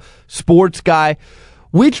Latino Sports Guy.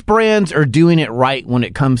 Which brands are doing it right when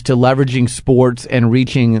it comes to leveraging sports and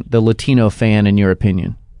reaching the Latino fan, in your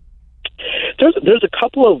opinion? There's a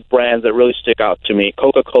couple of brands that really stick out to me,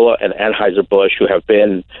 Coca-Cola and Anheuser-Busch, who have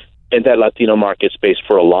been in that Latino market space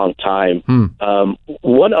for a long time.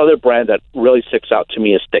 One other brand that really sticks out to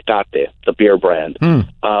me is Tecate, the beer brand.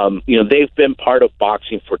 They've been part of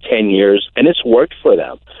boxing for 10 years, and it's worked for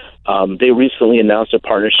them. They recently announced a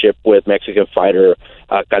partnership with Mexican fighter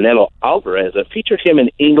Canelo Alvarez and featured him in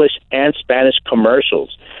English and Spanish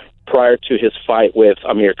commercials prior to his fight with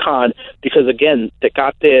Amir Khan, because, again,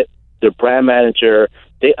 Tecate, their brand manager,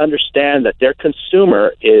 they understand that their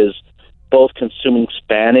consumer is both consuming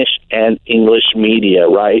Spanish and English media,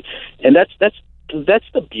 right? And that's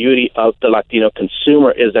the beauty of the Latino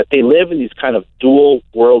consumer, is that they live in these kind of dual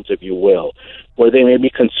worlds, if you will, where they may be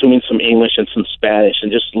consuming some English and some Spanish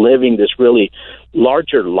and just living this really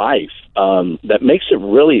larger life that makes it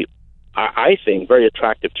really, I think, very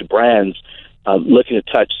attractive to brands looking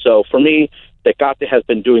to touch. So for me, Tecate has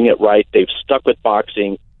been doing it right. They've stuck with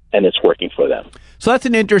boxing, and it's working for them. So that's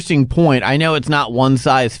an interesting point. I know it's not one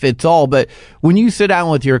size fits all, but when you sit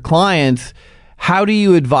down with your clients, how do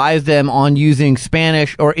you advise them on using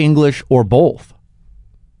Spanish or English or both?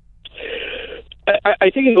 I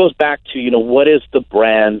think it goes back to, what does the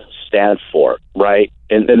brand stand for, right?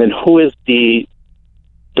 And then who is the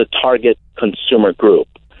the target consumer group?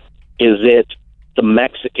 Is it the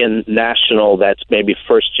Mexican national that's maybe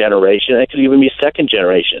first generation? It could even be second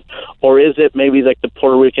generation. Or is it maybe like the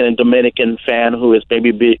Puerto Rican and Dominican fan who is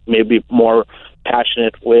maybe more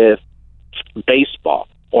passionate with baseball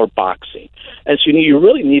or boxing? And so you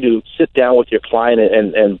really need to sit down with your client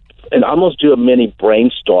and almost do a mini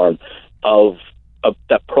brainstorm of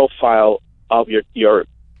that profile of your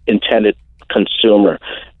intended consumer.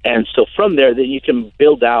 And so from there, that you can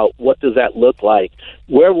build out, what does that look like?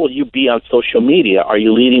 Where will you be on social media? Are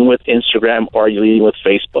you leading with Instagram or are you leading with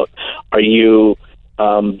Facebook? Are you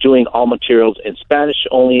doing all materials in Spanish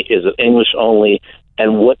only? Is it English only?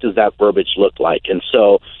 And what does that verbiage look like? And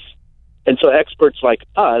so experts like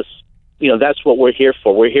us, that's what we're here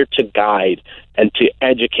for. We're here to guide and to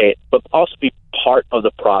educate, but also be part of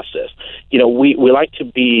the process. We like to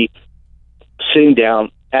be sitting down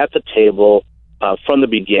at the table from the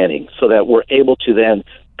beginning so that we're able to then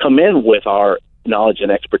come in with our knowledge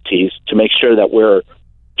and expertise to make sure that we're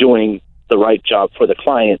doing the right job for the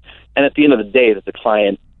client. And at the end of the day, that the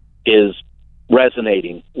client is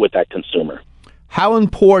resonating with that consumer. How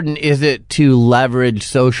important is it to leverage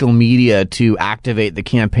social media to activate the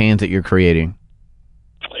campaigns that you're creating?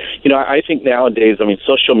 I think nowadays,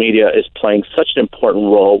 social media is playing such an important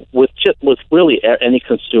role with really any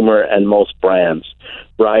consumer and most brands,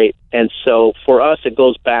 right? And so for us, it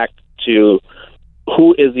goes back to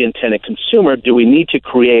who is the intended consumer. Do we need to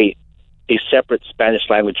create a separate Spanish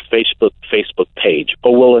language Facebook page,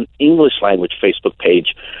 or will an English language Facebook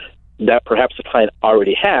page that perhaps the client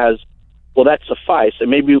already has, will that suffice? And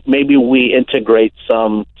maybe we integrate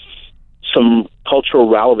some cultural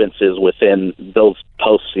relevances within those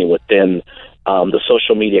posting within the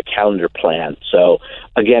social media calendar plan. So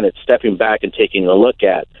again, it's stepping back and taking a look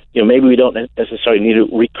at, maybe we don't necessarily need to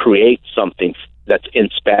recreate something that's in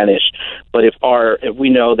Spanish, but if we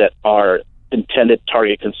know that our intended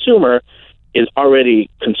target consumer is already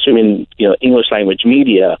consuming, English language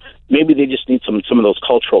media, maybe they just need some of those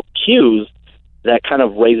cultural cues that kind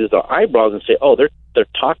of raises their eyebrows and say, oh, they're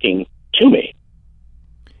talking to me.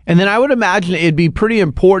 And then I would imagine it'd be pretty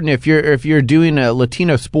important if you're doing a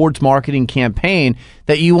Latino sports marketing campaign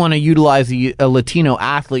that you want to utilize a Latino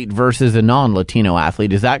athlete versus a non-Latino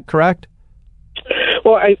athlete. Is that correct?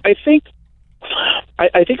 Well, I think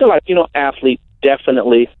a Latino athlete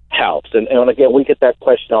definitely helps. And again, we get that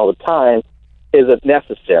question all the time. Is it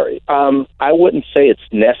necessary? I wouldn't say it's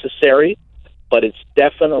necessary, but it's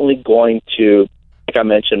definitely going to, like I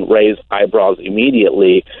mentioned, raise eyebrows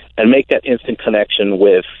immediately and make that instant connection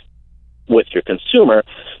with your consumer,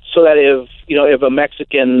 so that if a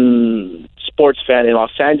Mexican sports fan in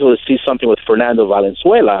Los Angeles sees something with Fernando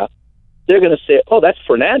Valenzuela, they're going to say, "Oh, that's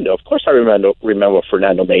Fernando. Of course, I remember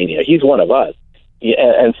Fernando Mania. He's one of us."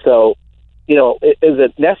 And so, is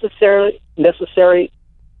it necessary?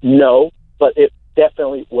 No, but it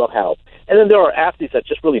definitely will help. And then there are athletes that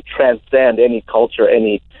just really transcend any culture,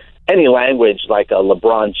 any language, like a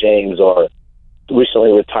LeBron James or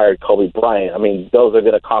recently retired Kobe Bryant. Those are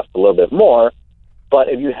going to cost a little bit more, but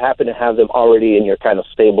if you happen to have them already in your kind of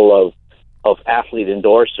stable of athlete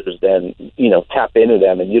endorsers, then, tap into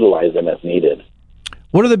them and utilize them as needed.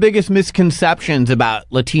 What are the biggest misconceptions about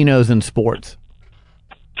Latinos in sports?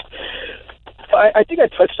 I think I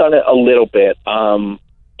touched on it a little bit.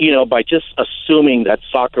 By just assuming that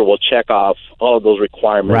soccer will check off all of those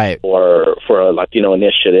requirements right. for a Latino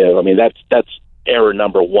initiative. That's error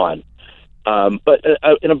number one. But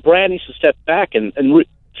a brand needs to step back and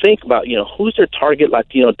think about, who's their target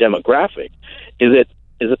Latino demographic? Is it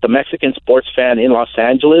the Mexican sports fan in Los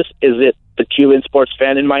Angeles? Is it the Cuban sports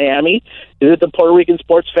fan in Miami? Is it the Puerto Rican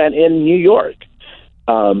sports fan in New York?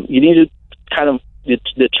 You need to kind of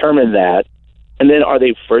determine that. And then are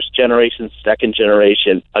they first generation, second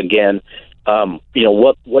generation? Again,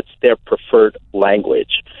 what's their preferred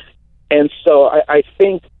language? And so I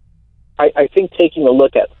think taking a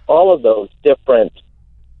look at all of those different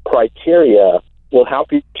criteria will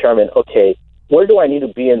help you determine, okay, where do I need to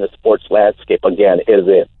be in the sports landscape? Again, is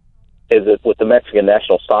it with the Mexican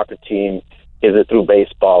national soccer team? Is it through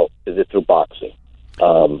baseball? Is it through boxing?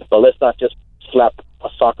 But let's not just slap a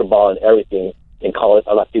soccer ball and everything and call it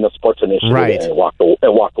a Latino sports initiative right. and walk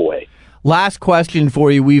away. Last question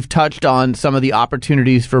for you. We've touched on some of the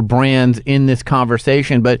opportunities for brands in this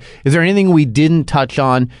conversation, but is there anything we didn't touch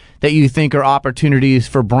on that you think are opportunities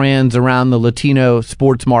for brands around the Latino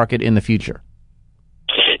sports market in the future?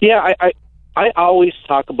 Yeah, I always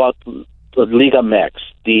talk about the Liga Mex,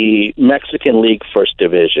 the Mexican League First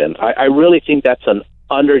Division. I really think that's an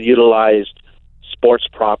underutilized sports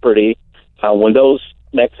property. When those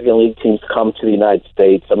Mexican League teams come to the United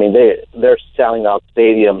States, I mean, they're selling out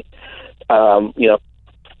stadiums.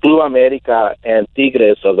 Blue America and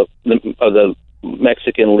Tigres of the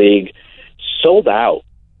Mexican League sold out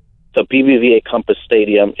the BBVA Compass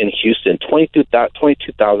Stadium in Houston,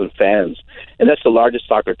 22,000 fans, and that's the largest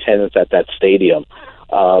soccer attendance at that stadium.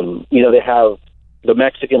 They have the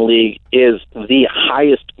Mexican League is the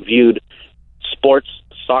highest viewed sports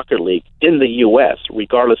soccer league in the U.S.,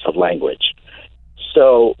 regardless of language.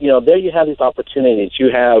 So, there you have these opportunities. You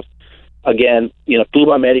have, again, Club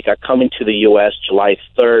America coming to the U.S. July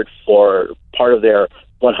 3rd for part of their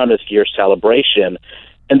 100th year celebration.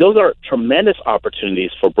 And those are tremendous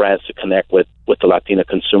opportunities for brands to connect with the Latina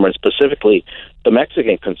consumer, and specifically the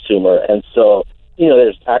Mexican consumer. And so,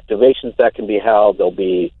 there's activations that can be held. There'll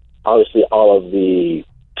be, obviously, all of the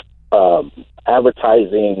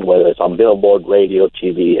advertising, whether it's on billboard, radio,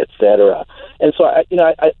 TV, etc. And so,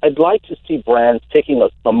 I'd like to see brands taking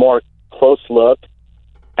a more close look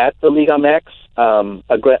at the Liga MX.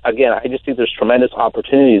 Again, I just think there's tremendous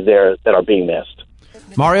opportunities there that are being missed.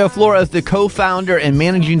 Mario Flores, the co-founder and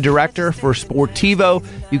managing director for Sportivo.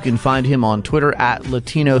 You can find him on Twitter at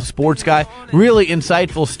Latino Sports Guy. Really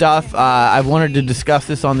insightful stuff. I've wanted to discuss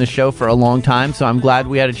this on the show for a long time, so I'm glad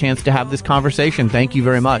we had a chance to have this conversation. Thank you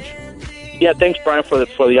very much. Yeah, thanks, Brian, for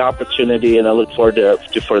the opportunity, and I look forward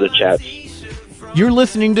to further chats. You're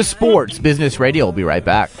listening to Sports Business Radio. We'll be right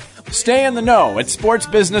back. Stay in the know at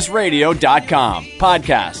sportsbusinessradio.com.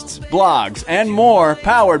 Podcasts, blogs, and more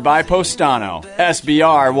powered by Postano.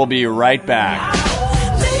 SBR will be right back.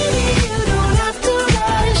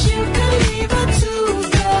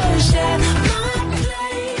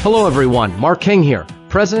 Hello, everyone. Mark King here,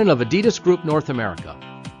 president of Adidas Group North America.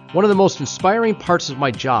 One of the most inspiring parts of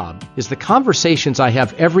my job is the conversations I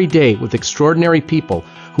have every day with extraordinary people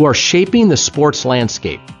who are shaping the sports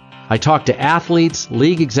landscape. I talk to athletes,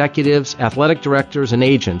 league executives, athletic directors, and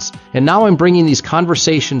agents, and now I'm bringing these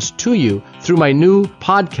conversations to you through my new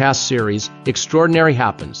podcast series, Extraordinary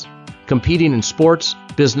Happens, Competing in Sports,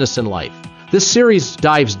 Business, and Life. This series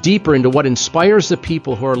dives deeper into what inspires the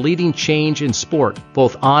people who are leading change in sport,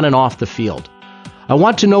 both on and off the field. I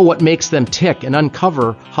want to know what makes them tick and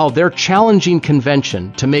uncover how they're challenging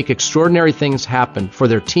convention to make extraordinary things happen for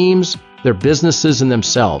their teams, their businesses, and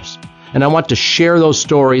themselves. And I want to share those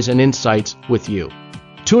stories and insights with you.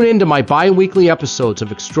 Tune in to my bi-weekly episodes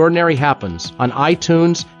of Extraordinary Happens on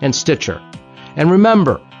iTunes and Stitcher. And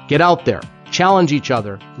remember, get out there, challenge each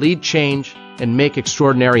other, lead change, and make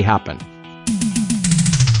extraordinary happen.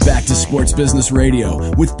 Back to Sports Business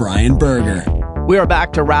Radio with Brian Berger. We are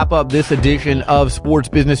back to wrap up this edition of Sports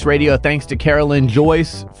Business Radio. Thanks to Carolyn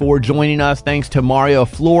Joyce for joining us. Thanks to Mario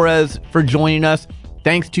Flores for joining us.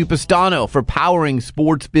 Thanks to Pastano for powering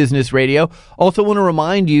Sports Business Radio. Also want to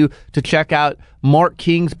remind you to check out Mark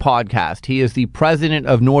King's podcast. He is the president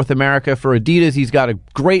of North America for Adidas. He's got a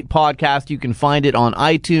great podcast. You can find it on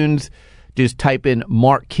iTunes. Just type in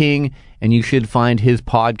Mark King and you should find his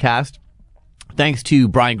podcast. Thanks to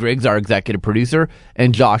Brian Griggs, our executive producer,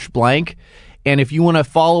 and Josh Blank. And if you want to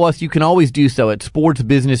follow us, you can always do so at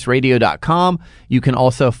sportsbusinessradio.com. You can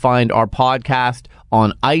also find our podcast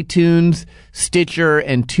on iTunes, Stitcher,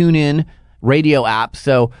 and TuneIn radio apps.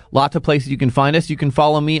 So lots of places you can find us. You can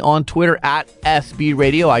follow me on Twitter at SB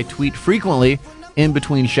Radio. I tweet frequently in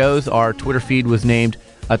between shows. Our Twitter feed was named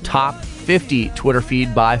a top 50 Twitter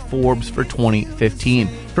feed by Forbes for 2015.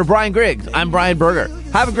 For Brian Griggs, I'm Brian Berger.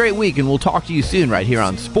 Have a great week, and we'll talk to you soon right here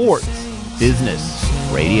on Sports Business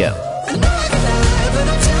Radio.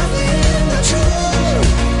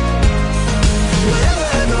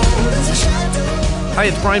 Hi,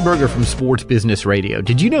 it's Brian Berger from Sports Business Radio.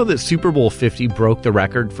 Did you know that Super Bowl 50 broke the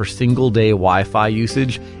record for single-day Wi-Fi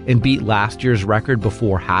usage and beat last year's record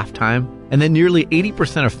before halftime? And then nearly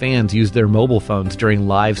 80% of fans use their mobile phones during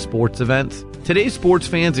live sports events. Today's sports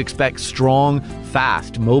fans expect strong,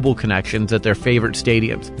 fast mobile connections at their favorite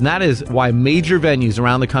stadiums. And that is why major venues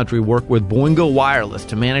around the country work with Boingo Wireless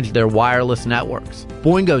to manage their wireless networks.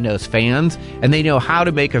 Boingo knows fans, and they know how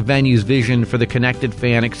to make a venue's vision for the connected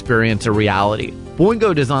fan experience a reality.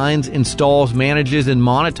 Boingo designs, installs, manages, and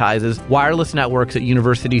monetizes wireless networks at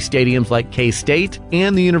university stadiums like K-State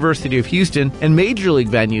and the University of Houston, and major league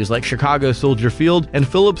venues like Chicago Soldier Field and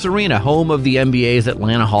Phillips Arena, home of the NBA's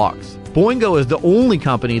Atlanta Hawks. Boingo is the only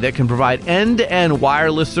company that can provide end-to-end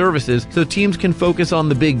wireless services so teams can focus on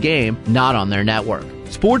the big game, not on their network.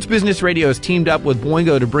 Sports Business Radio has teamed up with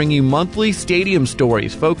Boingo to bring you monthly stadium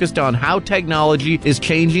stories focused on how technology is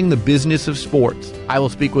changing the business of sports. I will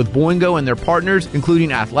speak with Boingo and their partners,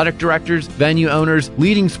 including athletic directors, venue owners,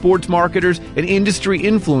 leading sports marketers, and industry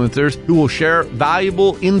influencers who will share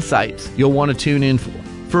valuable insights you'll want to tune in for.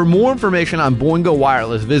 For more information on Boingo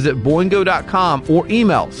Wireless, visit boingo.com or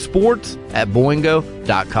email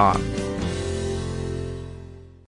sports@boingo.com.